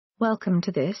Welcome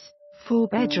to this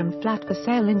 4-bedroom flat for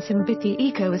sale in Simbithi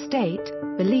Eco Estate,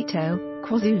 Ballito,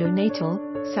 KwaZulu Natal,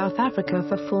 South Africa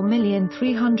for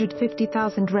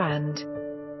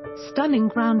R4,350,000. Stunning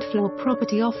ground floor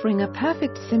property offering a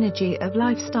perfect synergy of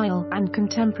lifestyle and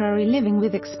contemporary living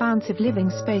with expansive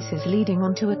living spaces leading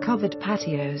onto a covered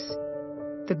patios.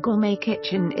 The gourmet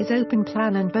kitchen is open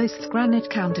plan and boasts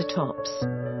granite countertops.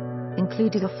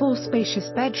 Included are 4 spacious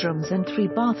bedrooms and 3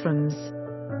 bathrooms.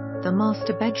 The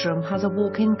master bedroom has a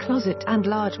walk-in closet and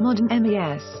large modern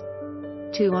MES.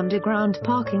 2 underground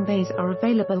parking bays are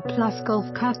available plus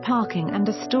golf cart parking and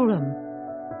a storeroom.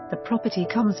 The property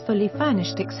comes fully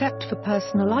furnished except for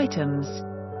personal items.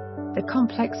 The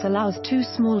complex allows 2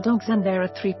 small dogs and there are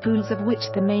 3 pools of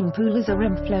which the main pool is a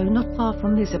rim flow not far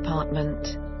from this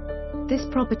apartment. This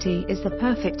property is the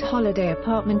perfect holiday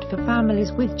apartment for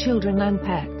families with children and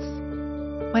pets.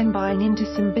 When buying into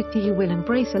Simbithi, you will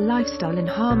embrace a lifestyle in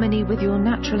harmony with your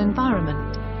natural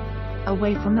environment.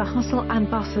 Away from the hustle and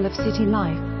bustle of city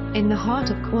life, in the heart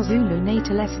of KwaZulu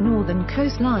Natal's northern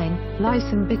coastline, lies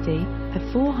Simbithi, a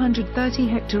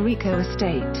 430-hectare eco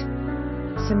estate.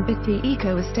 Simbithi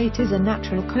Eco Estate is a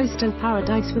natural coastal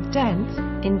paradise with dense,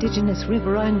 indigenous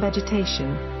riverine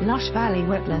vegetation, lush valley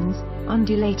wetlands,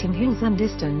 undulating hills and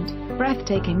distant,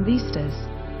 breathtaking vistas.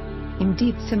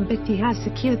 Indeed, Simbithi has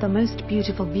secured the most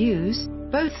beautiful views,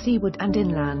 both seaward and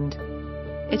inland.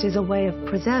 It is a way of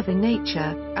preserving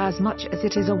nature, as much as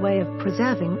it is a way of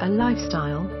preserving a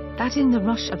lifestyle that in the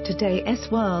rush of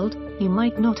today's world, you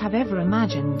might not have ever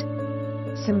imagined.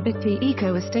 Simbithi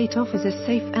Eco Estate offers a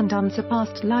safe and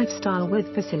unsurpassed lifestyle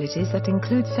with facilities that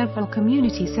include several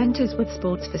community centers with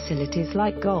sports facilities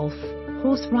like golf,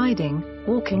 horse riding,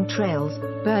 walking trails,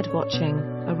 birdwatching,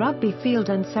 a rugby field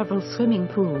and several swimming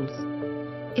pools.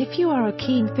 If you are a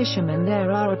keen fisherman, there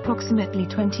are approximately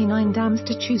 29 dams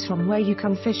to choose from where you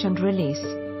can fish and release.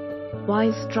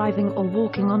 Whilst driving or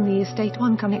walking on the estate,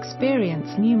 one can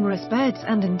experience numerous birds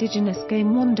and indigenous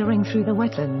game wandering through the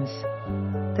wetlands.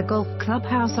 The golf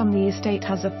clubhouse on the estate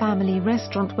has a family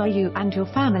restaurant where you and your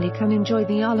family can enjoy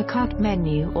the a la carte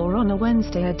menu, or on a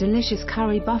Wednesday a delicious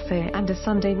curry buffet and a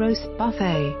Sunday roast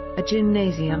buffet, a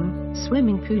gymnasium,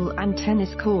 swimming pool and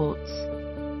tennis courts.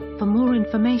 For more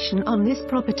information on this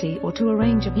property or to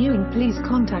arrange a viewing, please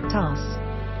contact us.